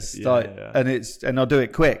 potatoes, and I'll do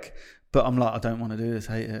it quick. But I'm like, I don't want to do this.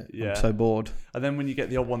 I hate it. Yeah. I'm so bored. And then when you get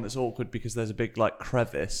the odd one that's awkward because there's a big like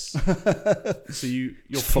crevice, so you're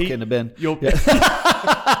fuck it in the bin.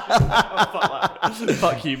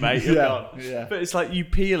 Fuck you, mate. You're gone. Yeah. But it's like you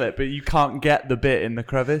peel it, but you can't get the bit in the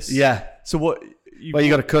crevice. Yeah. So what? You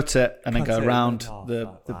got to cut it and then go around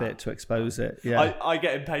the bit to expose it. Yeah. I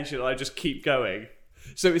get impatient. I just keep going.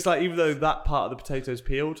 So it's like, even though that part of the potato's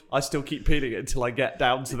peeled, I still keep peeling it until I get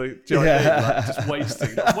down to the... Do you know what I mean? Like,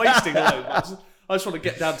 just wasting loads. I just want to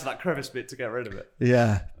get down to that crevice bit to get rid of it.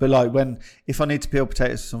 Yeah. But like if I need to peel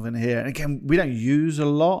potatoes or something here, and again, we don't use a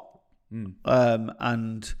lot.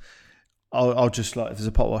 And I'll just like, if there's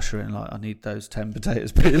a pot washer in, like I need those 10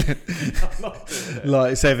 potatoes peeling. I'm not doing it.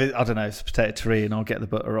 Like, say if I don't know, it's a potato tree, and I'll get the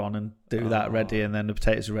butter on and do that ready, and then the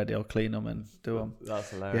potatoes are ready, I'll clean them and do them.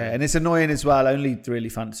 That's hilarious. Yeah, and it's annoying as well. Only really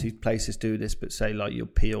fancy places do this, but say like you'll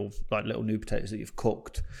peel like little new potatoes that you've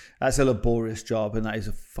cooked. That's a laborious job, and that is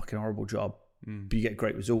a fucking horrible job. But you get a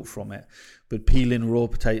great result from it. But peeling raw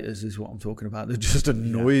potatoes is what I'm talking about. That just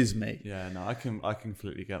annoys me. Yeah, no, I can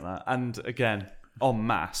completely get that. And again, en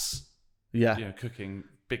masse. Yeah, cooking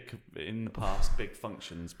big in the past, big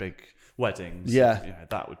functions, big weddings. Yeah,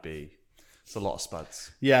 that would be. It's a lot of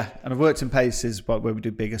spuds. Yeah, and I've worked in places where we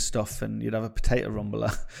do bigger stuff, and you'd have a potato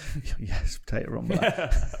rumbler. Yes, potato rumbler.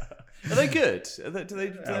 Are they good? Do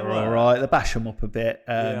they work? All right, they bash them up a bit.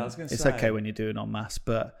 I was going to say. It's okay when you're doing en masse,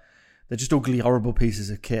 but they're just ugly, horrible pieces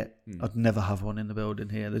of kit. I'd never have one in the building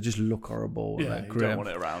here. They just look horrible. Yeah, and you don't want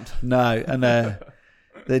it around. No, and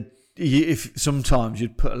if sometimes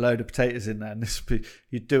you'd put a load of potatoes in there, and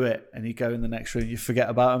you'd do it, and you go in the next room, you forget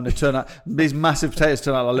about them. They turn out these massive potatoes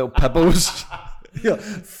turn out like little pebbles. You're like,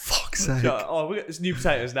 fuck's sake! Oh, we got this new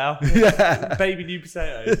potatoes now. Yeah, baby new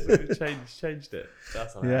potatoes. Changed it.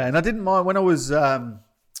 That's yeah, and I didn't mind when I was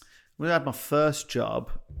when I had my first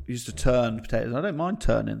job. I used to turn potatoes. I don't mind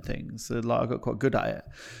turning things. So, like I got quite good at it.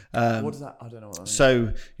 What is that? I don't know what that means.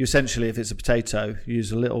 So you essentially, if it's a potato, you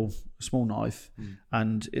use a small knife,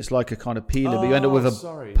 and it's like a kind of peeler, but you end up with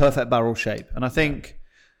a perfect barrel shape. And I think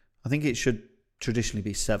it should traditionally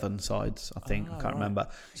be 7 sides. I can't remember.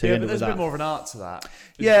 So you end but up there's with a that. bit more of an art to that.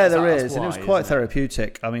 Yeah, there is, and it was quite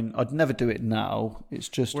therapeutic. I mean, I'd never do it now. It's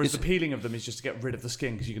just whereas the peeling of them is just to get rid of the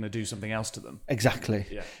skin because you're going to do something else to them. Exactly.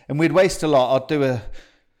 Yeah. And we'd waste a lot. I'd do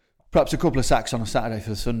perhaps a couple of sacks on a Saturday for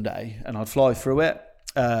the Sunday, and I'd fly through it.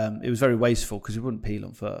 It was very wasteful because you wouldn't peel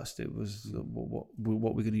them first. It was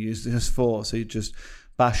what we're going to use this for. So you just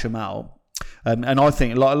bash them out. And I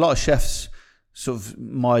think a lot of chefs, sort of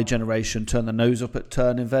my generation, turn their nose up at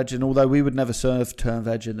turning veg. And although we would never serve turn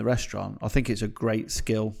veg in the restaurant, I think it's a great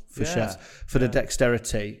skill for chefs for the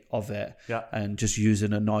dexterity of it. Yeah. And just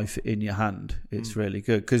using a knife in your hand, it's really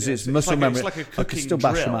good because it's muscle like memory. It's like a I can cooking still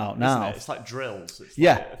bash drill, them out now. It's like drills. It's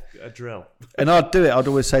Yeah. like a drill. And I'd do it. I'd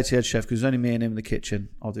always say to the head chef, because there's only me and him in the kitchen,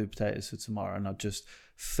 I'll do potatoes for tomorrow, and I'd just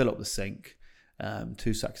fill up the sink,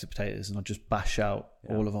 2 sacks of potatoes, and I'd just bash out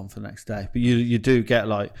all of them for the next day. But you do get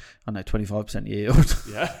 25% yield.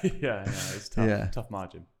 Yeah, it's tough. Yeah. Tough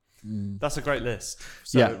margin. That's a great list.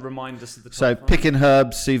 So remind us of the top 5. Picking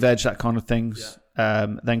herbs, sea veg, that kind of things.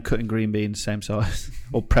 Then cutting green beans, same size,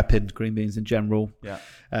 or prepping green beans in general. Yeah.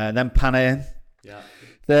 Then panning. Yeah.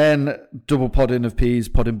 Then double podding of peas,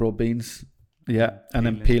 podding broad beans. Yeah, and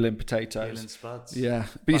then peeling potatoes. Peeling spuds. Yeah,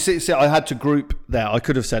 but you see, I had to group there. I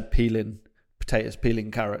could have said peeling potatoes,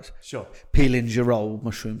 peeling carrots, Sure. peeling girole,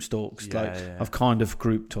 mushroom stalks. Yeah. I've kind of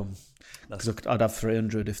grouped them because I'd have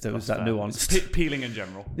 300 if there was that nuanced. Peeling in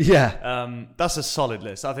general. Yeah, that's a solid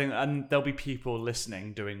list, I think, and there'll be people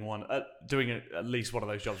listening doing at least one of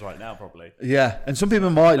those jobs right now, probably. Yeah, and some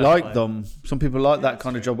people might like them. Some people like that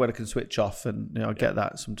kind of job where they can switch off, and I get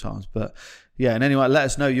that sometimes. But yeah, and anyway, let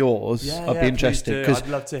us know yours. I'd be interested because I'd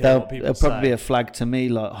love to hear what people say. There'll probably be a flag to me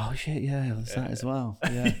like, oh shit, yeah, there's that as well.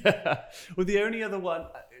 Yeah. Well, the only other one,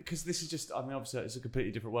 because this is just, I mean, obviously it's a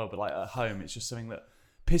completely different world, but like at home, it's just something that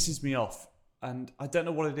pisses me off. And I don't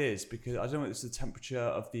know what it is, because I don't know if it's the temperature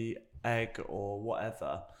of the egg or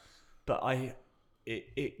whatever, but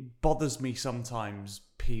it bothers me sometimes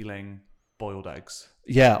peeling boiled eggs.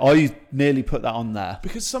 Yeah, I nearly put that on there.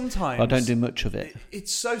 Because sometimes I don't do much of it.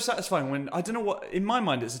 It's so satisfying when, I don't know what, in my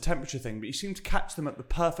mind it's a temperature thing, but you seem to catch them at the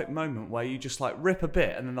perfect moment where you just like rip a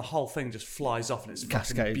bit and then the whole thing just flies off and it's fucking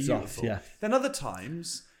Cascades beautiful. off, yeah. Then other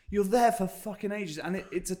times you're there for fucking ages and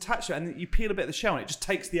it's attached to it, and then you peel a bit of the shell and it just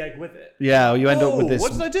takes the egg with it. Yeah, or you end up with this.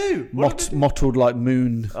 What did I do? Mottled like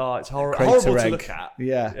moon. Oh, it's horrible crater to egg. look at.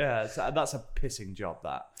 Yeah. Yeah, that's a pissing job,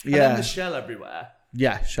 that. And Yeah. then the shell everywhere.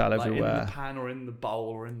 Yeah, shell Like everywhere. in the pan or in the bowl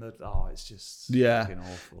or in the... Oh, it's just fucking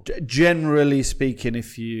awful. Generally speaking,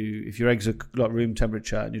 if your eggs are like room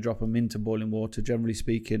temperature and you drop them into boiling water, generally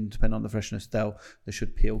speaking, depending on the freshness, they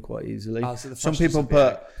should peel quite easily. Oh, so the some freshness people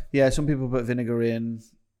of the egg. some people put vinegar in.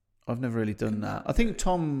 I've never really done that. I think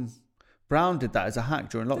Tom Brown did that as a hack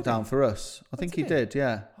during lockdown for us. I think he did.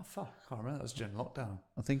 Yeah. Oh, fuck. I can't remember. That was during lockdown.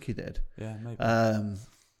 I think he did. Yeah, maybe.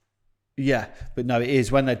 Yeah, but no, it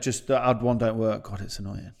is when they just the odd one don't work. God, it's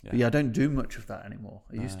annoying. Yeah. But yeah, I don't do much of that anymore.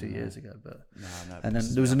 I used to years ago, but No, and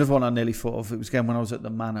then there was another one I nearly thought of. It was again when I was at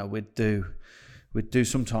the Manor. We'd do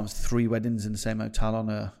sometimes 3 weddings in the same hotel on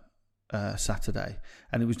a Saturday,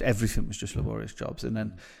 and everything was just laborious jobs. And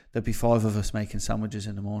then there'd be 5 of us making sandwiches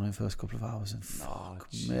in the morning, first couple of hours, and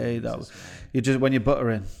you just when you're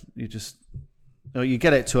buttering, you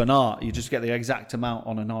get it to an art. You just get the exact amount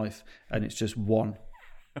on a knife, and it's just one,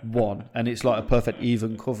 and it's like a perfect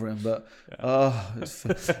even covering. But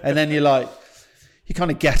and then you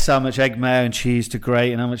kind of guess how much egg, mayo, and cheese to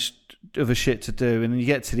grate, and how much other shit to do, and then you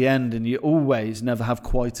get to the end, and you always never have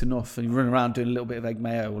quite enough, and you run around doing a little bit of egg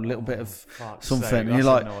mayo or a little bit of something, and you're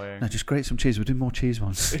like, annoying. No, just grate some cheese. We'll do more cheese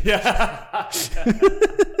ones. Yeah.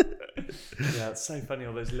 Yeah, it's so funny,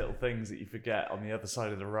 all those little things that you forget on the other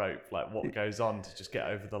side of the rope, like what goes on to just get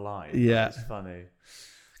over the line. Yeah. It's funny.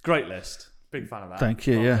 Great list. Big fan of that. Thank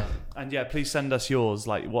you, Done. And yeah, please send us yours.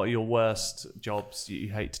 Like, what are your worst jobs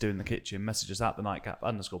you hate to do in the kitchen? Message us at the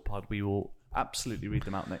nightcap_pod. We will absolutely read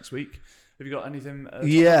them out next week. Have you got anything?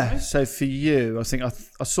 Yeah. So for you, I think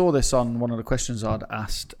I saw this on one of the questions I'd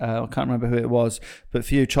asked. I can't remember who it was, but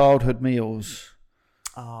for you, childhood meals.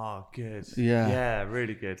 Oh, good. Yeah. Yeah,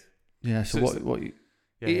 really good. Yeah. So what you,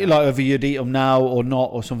 Yeah. like whether you'd eat them now or not,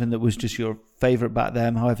 or something that was just your favourite back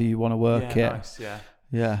then, however you want to work it. Nice. Yeah.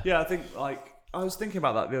 Yeah. Yeah, I think like I was thinking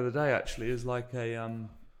about that the other day. Actually, is like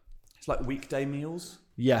it's like weekday meals.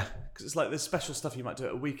 Yeah. Because it's like there's special stuff you might do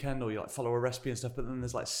at a weekend, or you like follow a recipe and stuff. But then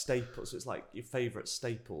there's like staples. So it's like your favourite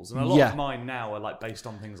staples, and a lot of mine now are like based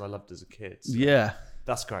on things I loved as a kid. So yeah.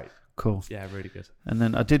 That's great. Cool. Yeah, really good. And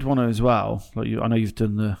then I did want to as well. Like I know you've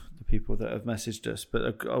done the people that have messaged us,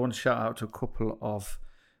 but I want to shout out to a couple of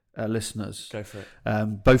listeners. Go for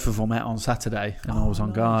it. Both of them met on Saturday, and I was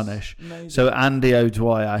on Garnish. Amazing. So Andy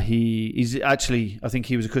O'Dwyer, he's actually, I think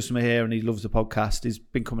he was a customer here, and he loves the podcast. He's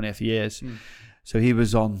been coming here for years. So he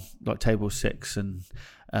was on like table 6, and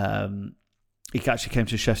he actually came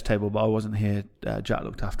to the chef's table, but I wasn't here. Jack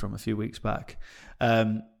looked after him a few weeks back.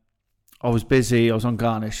 I was busy. I was on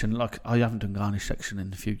Garnish, and like I haven't done Garnish section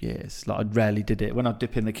in a few years. Like I rarely did it. When I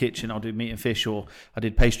dip in the kitchen, I'll do meat and fish, or I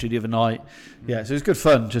did pastry the other night. Yeah, so it was good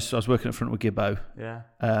fun. Just I was working up front with Gibbo. Yeah.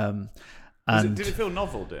 And did it feel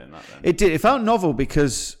novel doing that then? It did. It felt novel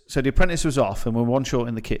because the apprentice was off, and we were one short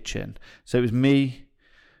in the kitchen. So it was me,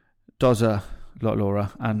 Dozza, like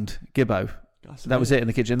Laura, and Gibbo. That was it in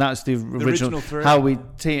the kitchen. That's the original three. how we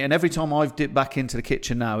and every time I've dipped back into the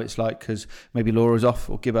kitchen now, it's like because maybe Laura's off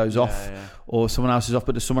or Gibbo's off or someone else is off,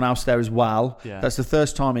 but there's someone else there as well. Yeah. That's the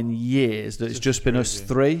first time in years that it's just been us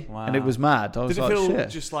three. Wow. And it was mad. I was Did it like, feel shit.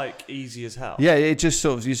 just like easy as hell? Yeah, it just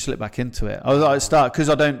sort of you slip back into it. I was like start because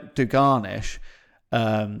I don't do Garnish.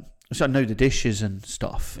 So I know the dishes and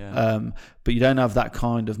stuff, but you don't have that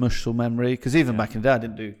kind of muscle memory. Because even back in the day, I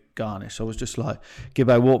didn't do Garnish. So I was just like,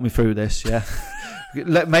 Gibbo, walk me through this, yeah.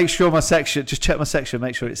 Make sure my section, just check my section,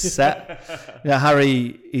 make sure it's set. Yeah,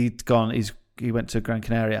 Harry, he went to Gran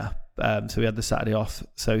Canaria, so he had the Saturday off.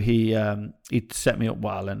 So he set me up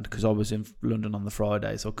well, and because I was in London on the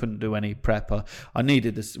Friday, so I couldn't do any prep. I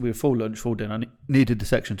needed this. We were full lunch, full dinner. I needed the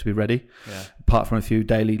section to be ready, apart from a few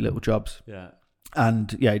daily little jobs. Yeah.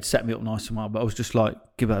 And yeah, he'd set me up nice and well, but I was just like,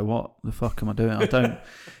 Gibbo, what the fuck am I doing? I don't.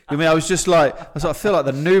 I mean, I was like, I feel like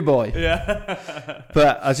the new boy. Yeah.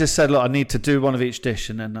 But I just said, look, I need to do one of each dish,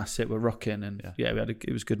 and then that's it. We're rocking, and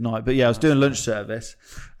it was a good night. But yeah, I was doing lunch service,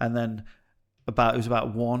 and then it was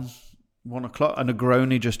about 1 o'clock, and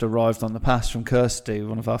Negroni just arrived on the pass from Kirsty,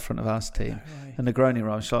 one of our front of house team, and Negroni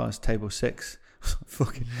arrived. So I was table 6.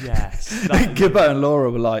 Fucking yes. Gibbo and Laura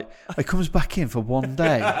were like, he comes back in for one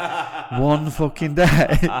day. One fucking day.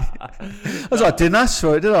 I was like, didn't ask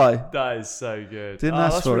for it, did I? That is so good. Didn't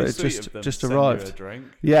ask for really it, just arrived. You a drink.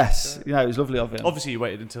 Yes, it was lovely of him. Obviously, you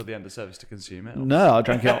waited until the end of service to consume it. No, I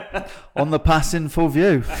drank it on the pass in full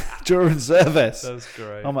view during service. That's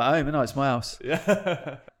great. I'm at home, it's my house.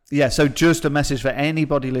 Yeah. Yeah, so just a message for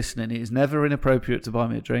anybody listening. It is never inappropriate to buy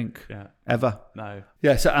me a drink. Yeah. Ever. No.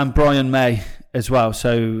 Yeah, and Brian May as well.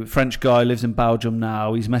 So French guy, lives in Belgium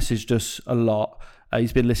now. He's messaged us a lot.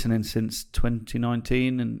 He's been listening since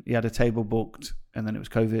 2019, and he had a table booked, and then it was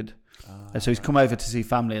COVID. So he's come over to see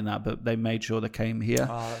family and that, but they made sure they came here.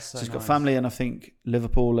 Oh, that's so he's nice. got family in, I think,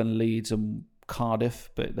 Liverpool and Leeds and Cardiff,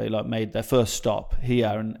 but they made their first stop here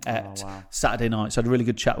and ate Saturday night. So I had a really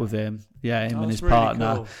good chat with him. Yeah, him and his really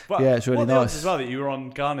partner. Cool. Well, yeah, it's really nice as well that you were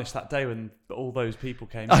on Garnish that day when all those people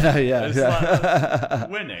came in. I know, yeah. Like,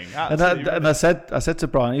 winning. And I said to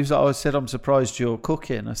Brian, he was like, I'm surprised you're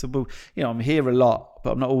cooking. I said, well, I'm here a lot,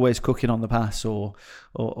 but I'm not always cooking on the pass or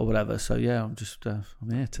whatever. So yeah, I'm just I'm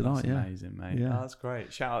here tonight. That's amazing, mate. Yeah. That's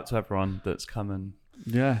great. Shout out to everyone that's come and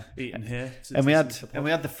eaten here. And we had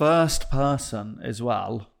the first person as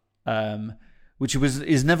well, which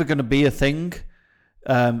is never going to be a thing,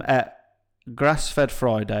 at Grass-Fed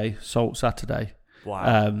Friday, Salt Saturday.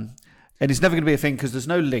 Wow. And it's never going to be a thing because there's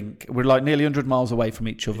no link. We're like nearly 100 miles away from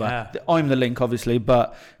each other. Yeah. I'm the link, obviously,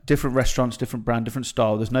 but different restaurants, different brand, different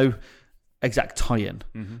style. There's no exact tie-in.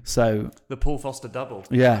 Mm-hmm. So the Paul Foster double.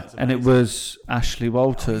 Yeah, and it was Ashley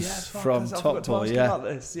Walters from Top Boy.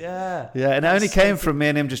 Yeah, and it only came from me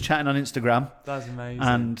and him just chatting on Instagram. That's amazing.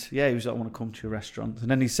 And he was like, I want to come to your restaurant, and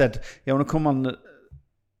then he said, I want to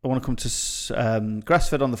come to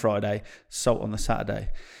Grass-Fed on the Friday, Salt on the Saturday.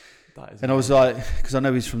 And I was like, because I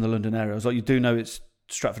know he's from the London area, I was like, you do know it's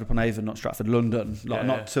Stratford-upon-Avon, not Stratford, London.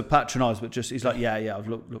 Not to patronise, but just, he's like, yeah, I've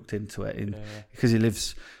looked into it. Because he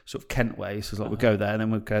lives sort of Kent way, so it's like, we'll go there, and then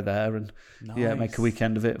we'll go there, and make a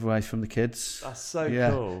weekend of it away from the kids. That's so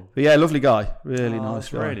cool. But yeah, lovely guy. Really nice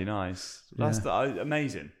guy. Really nice. That's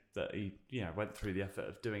amazing. that he went through the effort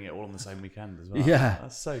of doing it all on the same weekend as well. Yeah.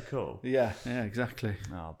 That's so cool. Yeah, exactly.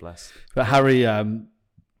 Oh, bless. But Harry, our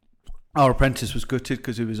apprentice, was gutted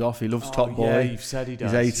because he was off. He loves Top Boy. Yeah, you've said he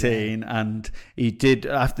does. He's 18, and he did,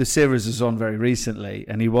 after the series was on very recently,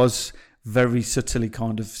 and he was very subtly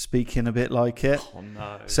kind of speaking a bit like it. Oh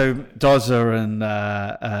no. So Dozza and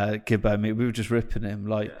Gibbo, we were just ripping him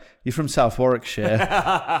like, you're from South Warwickshire.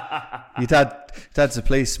 Your dad's a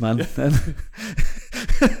policeman.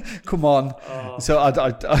 Come on. Oh. So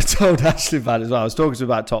I told Ashley about it as well. I was talking to him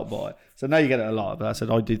about Top Boy. So now you get it a lot, but I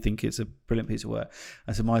said, I do think it's a brilliant piece of work.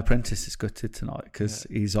 I said, my apprentice is gutted tonight because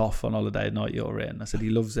he's off on holiday the night you're in. I said,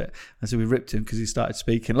 he loves it. I said, we ripped him because he started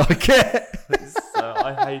speaking like it. So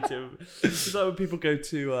I hate him. It's like when people go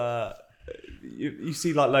to, you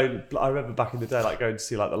see like I remember back in the day, like going to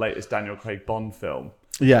see like the latest Daniel Craig Bond film.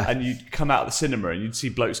 Yeah. And you'd come out of the cinema and you'd see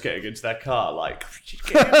blokes getting into their car, like, do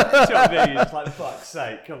you know what I mean? It's like, for fuck's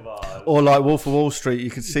sake, come on. Or like Wolf of Wall Street,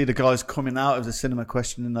 you could see the guys coming out of the cinema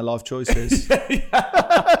questioning their life choices.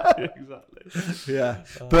 Exactly. Yeah.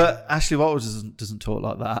 But Ashley Waters doesn't talk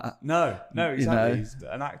like that. No, exactly. He's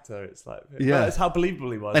an actor. It's like, it's how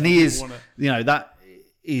believable he was. And he is, that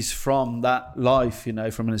he's from that life,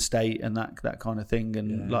 from an estate and that kind of thing,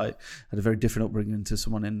 and like had a very different upbringing to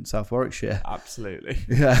someone in South Warwickshire. Absolutely.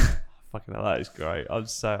 Yeah. Fucking hell, that is great. I'm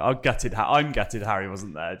gutted. I'm gutted Harry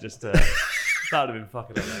wasn't there. Just that would have been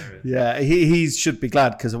fucking hilarious. Yeah, he should be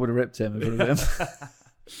glad because I would have ripped him.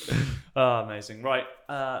 Oh, amazing. Right,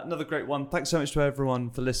 another great one. Thanks so much to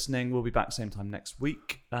everyone for listening. We'll be back same time next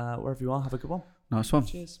week. Wherever you are, have a good one. Nice one.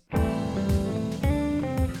 Cheers.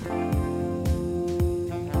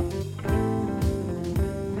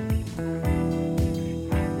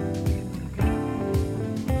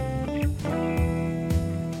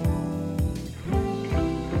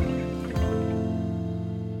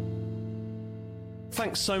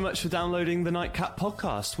 Thanks so much for downloading the Nightcap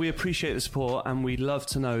podcast. We appreciate the support and we'd love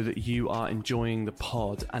to know that you are enjoying the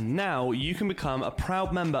pod. And now you can become a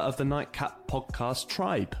proud member of the Nightcap podcast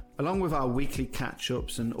tribe. Along with our weekly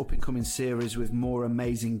catch-ups and up-and-coming series with more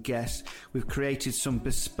amazing guests, we've created some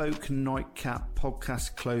bespoke Nightcap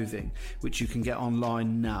podcast clothing, which you can get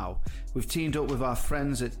online now. We've teamed up with our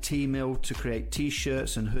friends at T-Mill to create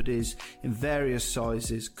t-shirts and hoodies in various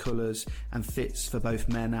sizes, colours and fits for both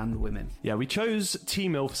men and women. Yeah, we chose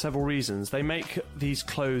T-Mill for several reasons. They make these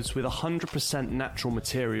clothes with 100% natural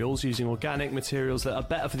materials, using organic materials that are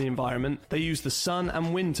better for the environment. They use the sun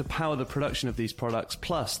and wind to power the production of these products,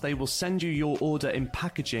 plus they will send you your order in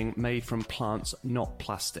packaging made from plants, not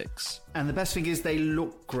plastics. And the best thing is they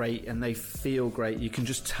look great and they feel great. You can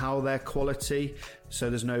just tell their quality, so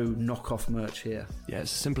there's no knockoff merch here. Yeah,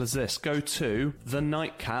 it's as simple as this. Go to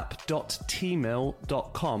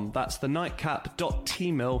thenightcap.tmill.com. That's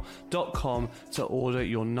thenightcap.tmill.com to order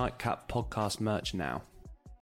your Nightcap podcast merch now.